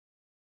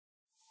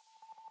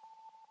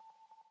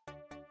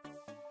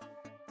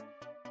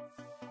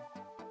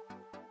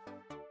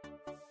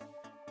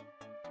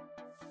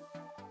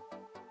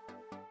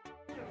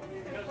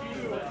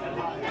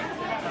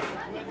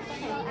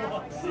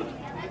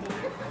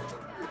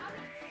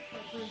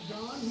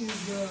John,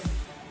 he's the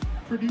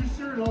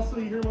producer, and also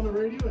you hear him on the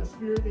radio at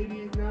Spirit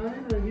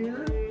 88.9 right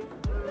here.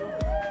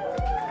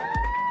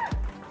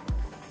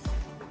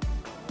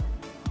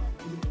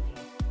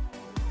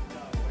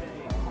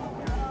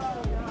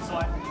 So I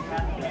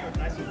have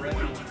nice and ready.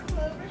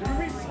 Should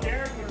we be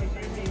scared when we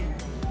see?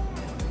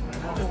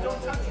 Just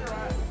don't touch your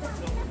eyes.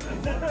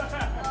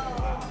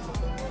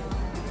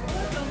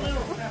 Just a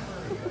little pepper.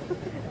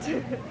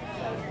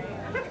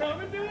 Come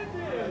and do it,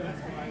 dude.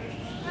 That's fine.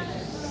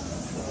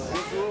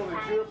 Rule, they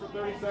chew it for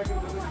 30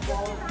 seconds and then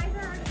swallow.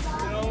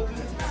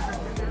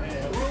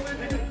 Rule is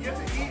you have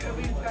to eat at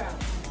least half.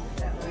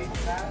 At least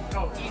half?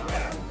 Oh, eat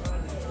half.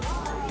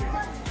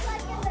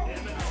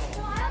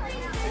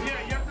 Yeah,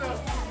 you have to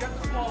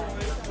swallow it.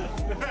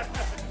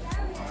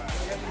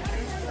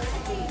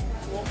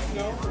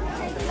 No.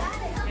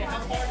 Yeah, how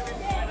far do we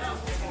slide up?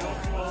 Don't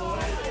swallow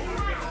it.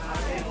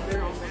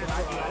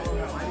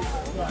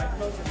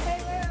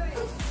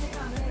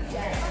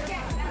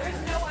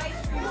 There's no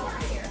ice cream over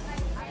here.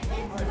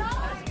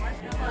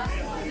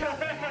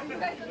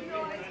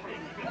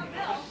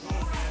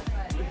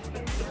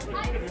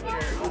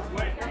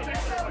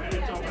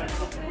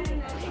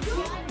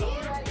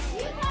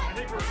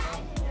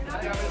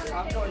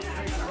 I'm going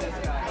straight to this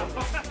guy.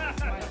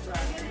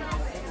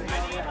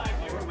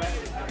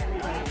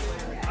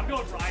 I'm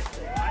going right.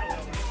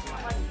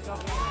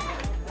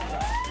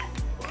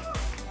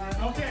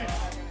 Okay.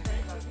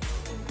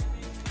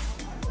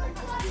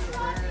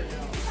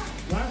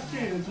 Last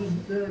chance.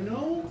 There are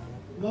no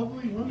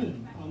lovely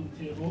women on the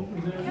table.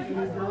 Is there any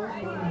girls?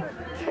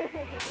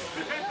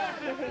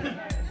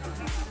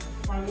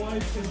 My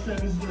wife just said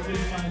this is the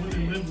reason why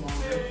women live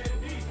longer.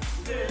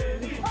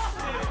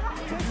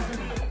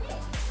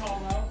 Call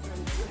out.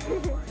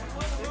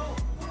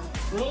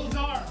 Rules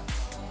are,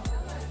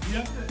 you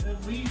have to at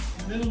least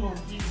minimum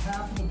eat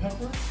half of the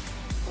pepper.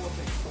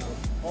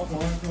 Or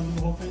cover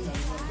the whole thing.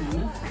 That's up to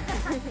you.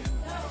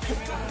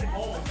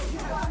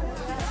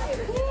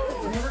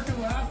 Whoever can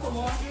last the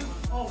longest.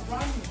 Oh,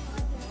 Rodney.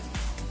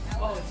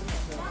 Oh, it's in the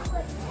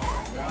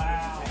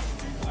wow.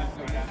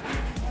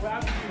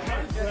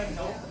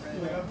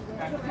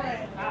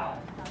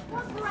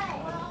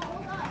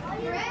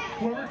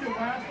 Whoever can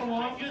last the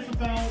longest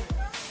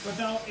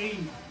without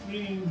eating,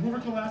 meaning whoever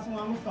can last the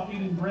longest without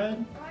eating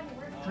bread,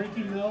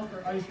 drinking milk,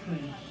 or ice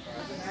cream.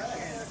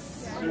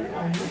 We're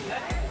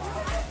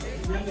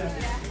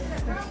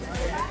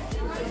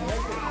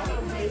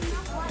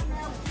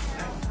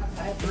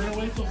gonna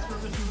wait till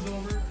service is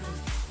over.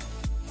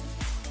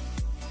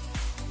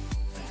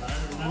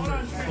 I remember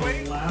it's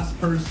the last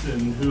person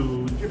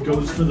who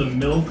goes for the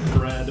milk,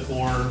 bread,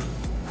 or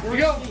Here we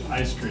go.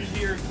 Ice cream.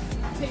 Cheers.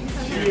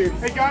 Cheers.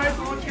 Hey guys,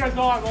 I want you guys to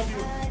know I love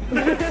you.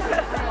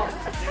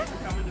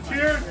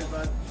 Cheers.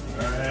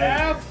 All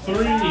right.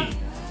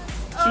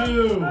 3,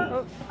 2,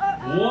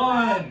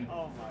 1.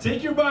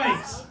 Take your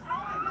bites.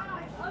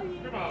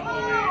 Come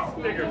on,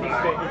 Luis. Bigger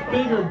bite.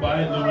 Bigger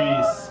bite,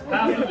 Luis.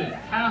 Half of it.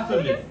 Half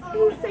of it.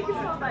 He's taking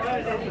small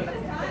bites.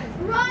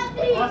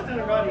 Rodney! Austin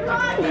and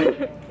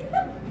Rodney.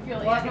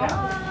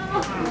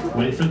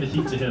 Wait for the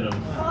heat to hit him.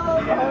 Oh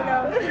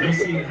no. You'll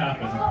see it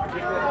happen. Oh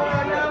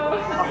no.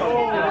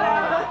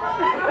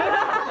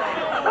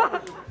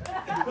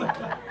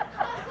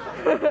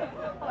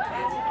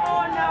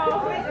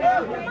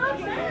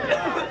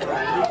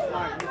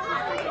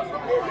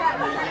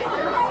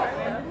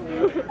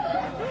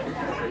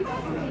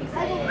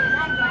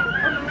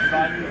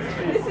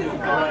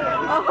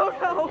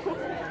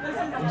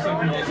 Looks like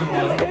we're also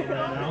moving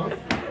right now.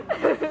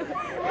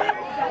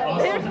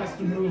 Austin has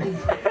to move.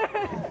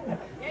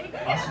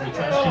 Austin, the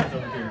trash can's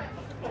over here.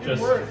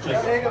 Just.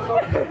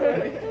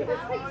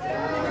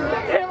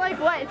 They're like,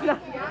 what? It's not.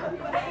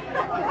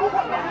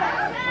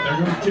 There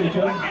goes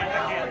Jacob.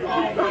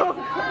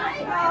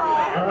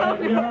 Alright,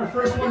 we have our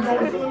first one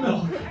going for the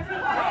milk.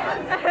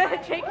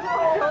 Jake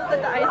pulls at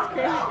the ice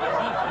cream.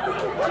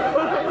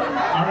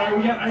 Alright,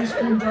 we got ice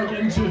cream dug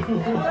into.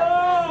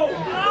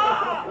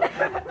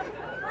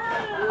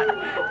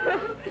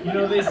 You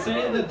know, they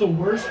say that the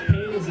worst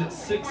pain is at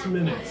 6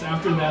 minutes.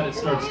 After that, it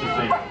starts to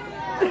fade.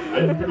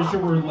 I'm pretty sure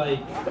we're like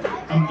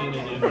a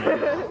minute in right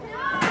now.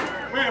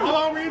 Wait, how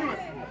long are we into it?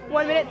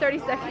 1 minute, 30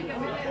 seconds.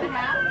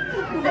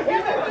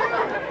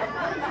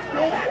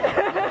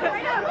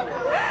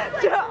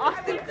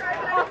 Austin's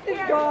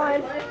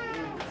gone.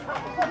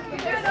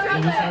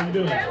 Hey, how you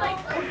doing?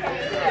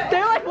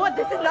 They're like, what?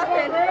 This is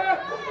nothing.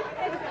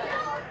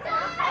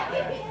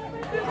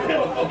 No.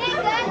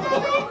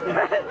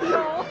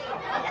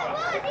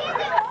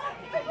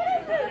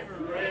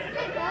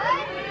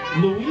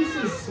 Luis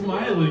is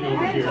smiling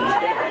over here.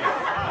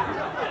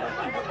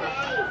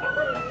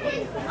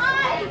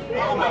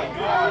 Oh my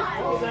God.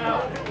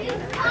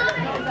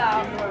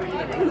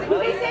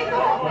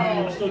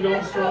 We're still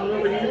going strong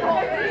over here.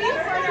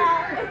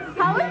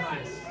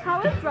 How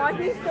How is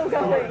Rodney still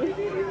going? Is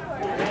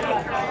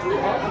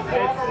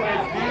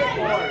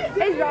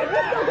Rodney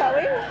still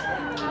going?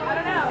 I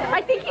don't know.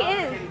 I think he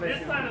is.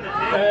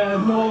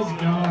 And Noel's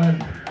gone.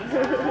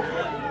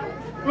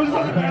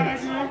 Right.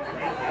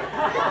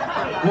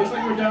 Looks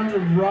like we're down to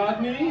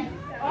Rodney.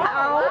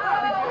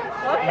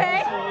 Oh.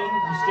 Okay.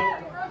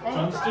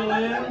 I'm still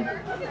in.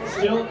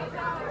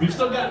 We've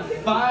still got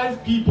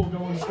 5 people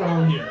going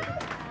strong here.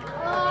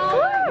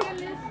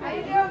 How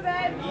you doing,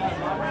 babe?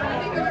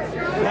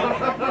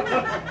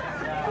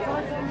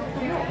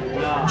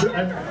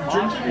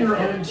 Drinking your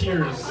own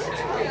tears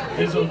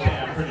is okay,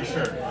 I'm pretty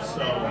sure.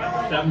 So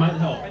that might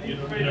help. You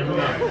never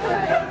know.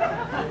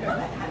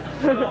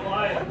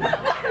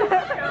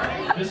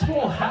 This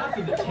whole half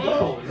of the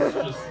table is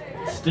just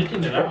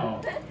sticking it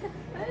out.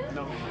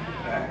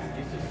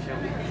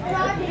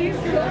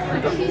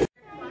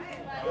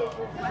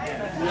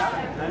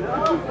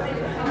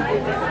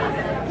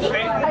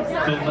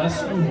 The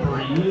less you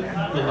breathe,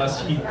 the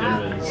less heat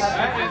there is.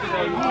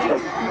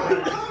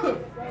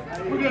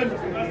 We're good.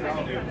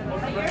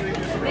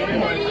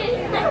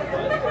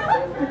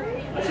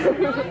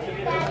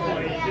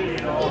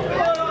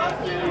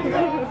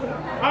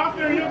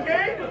 Oscar, are you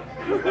okay?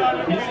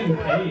 He's in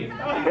pain.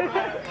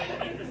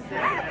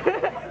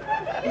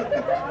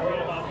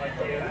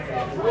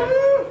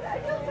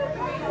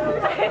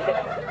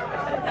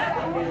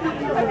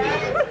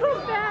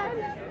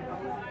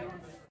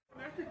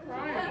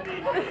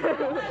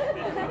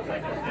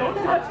 Don't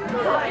touch me.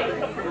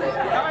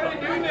 How are you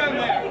doing down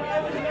there?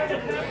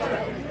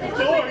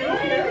 Joel, are you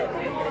okay?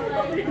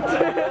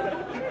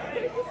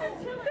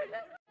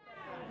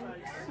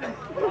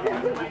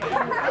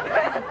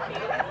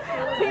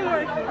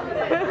 Teamwork.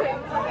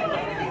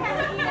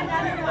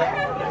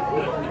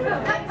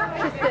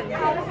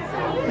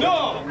 No!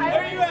 Where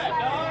are you at,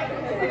 dog?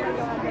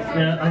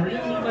 Yeah, are we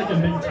gonna need like a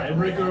big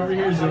tiebreaker over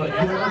here? Is it like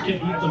whoever can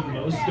eat the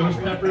most ghost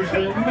peppers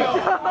wins? No!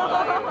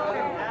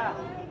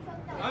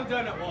 I'm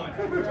done at 1.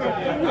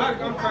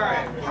 I'm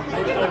crying.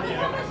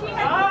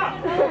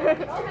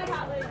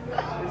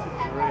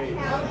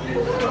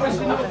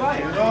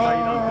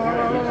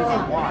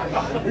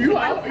 Are you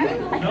out?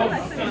 No,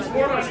 these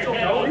 4 are still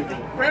going.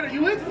 Brad, are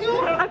you in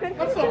still?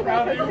 I'm so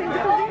proud of you.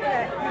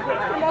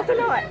 I'm also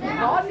not.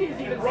 Rodney's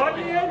in? I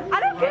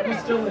don't get Rodney's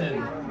it. still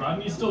in.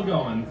 Rodney's still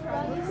going.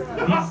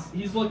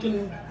 He's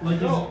looking like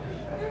he's... Oh,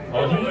 he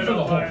went for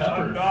the whole pepper.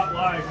 I'm not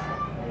live.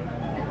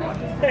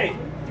 Hey!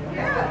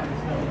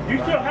 You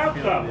still have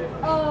some.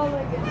 Oh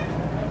my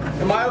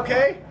goodness. Am I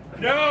okay?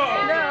 No! No.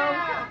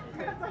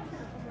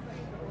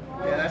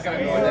 Yeah, that's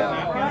gotta go down.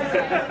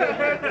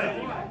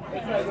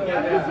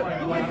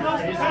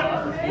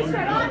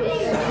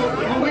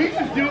 Louise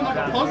is doing like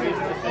a puzzle.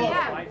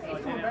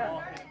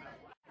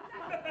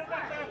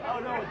 Oh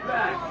no, it's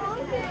back.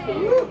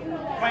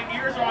 My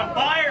ears are on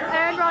fire!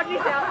 And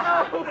Rodney's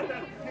out. Oh.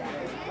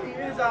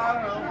 Ears, I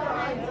don't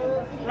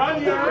know.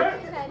 Rodney, you alright?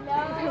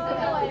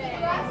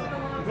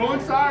 Go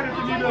inside if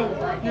you need to,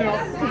 you know.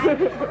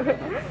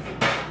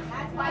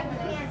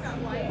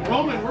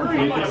 Roman, where are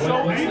you like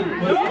so angry?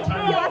 What's the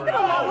time?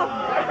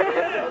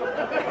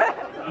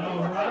 Oh,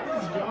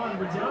 Rodney's gone.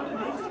 We're down to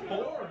these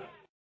 4.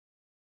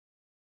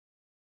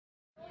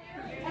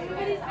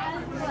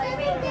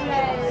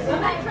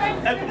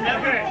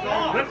 Okay,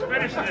 let's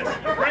finish this.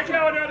 Break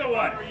out another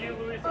one.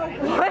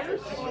 What?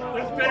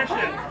 Let's finish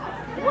it.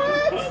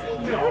 What?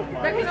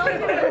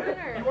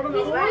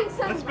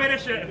 Let's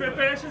finish it. If it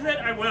finishes it,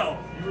 I will.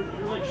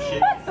 You're like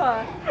shit.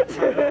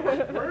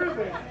 Where is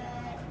it?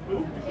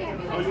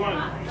 Oh, you want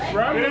to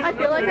I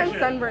feel like I'm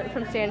sunburnt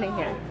from standing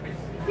here.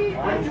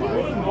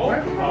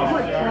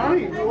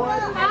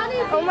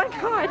 Oh my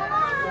god.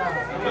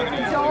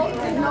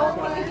 Did Noel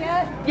play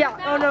yet?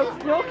 Yeah, oh no,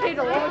 Noel caved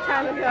a long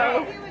time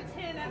ago.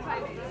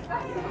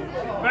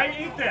 If I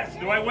eat this,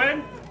 do I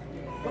win?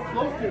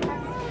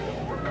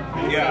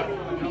 Yeah.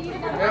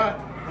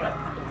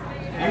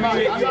 I'm not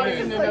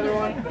eating another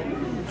one.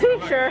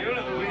 Sure.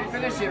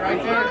 Finish it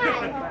right there.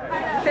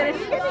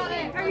 Finish.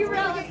 Are you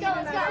ready? Let's go,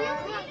 let's go.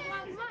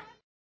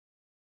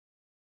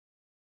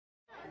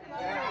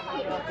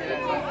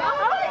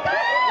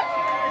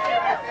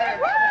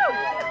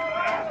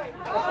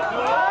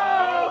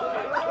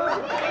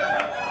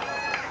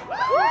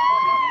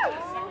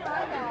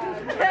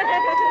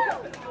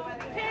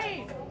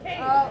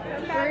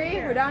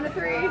 We're down to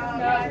 3.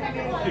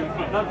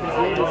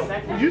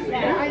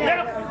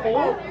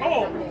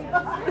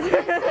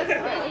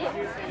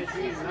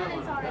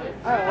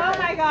 Oh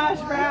my gosh,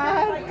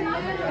 Brad.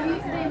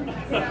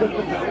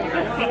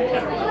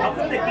 How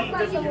come the heat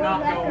doesn't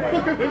not go away?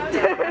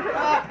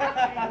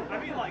 I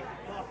mean, like,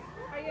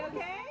 are you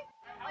okay?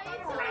 Wait,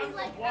 so he's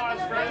like,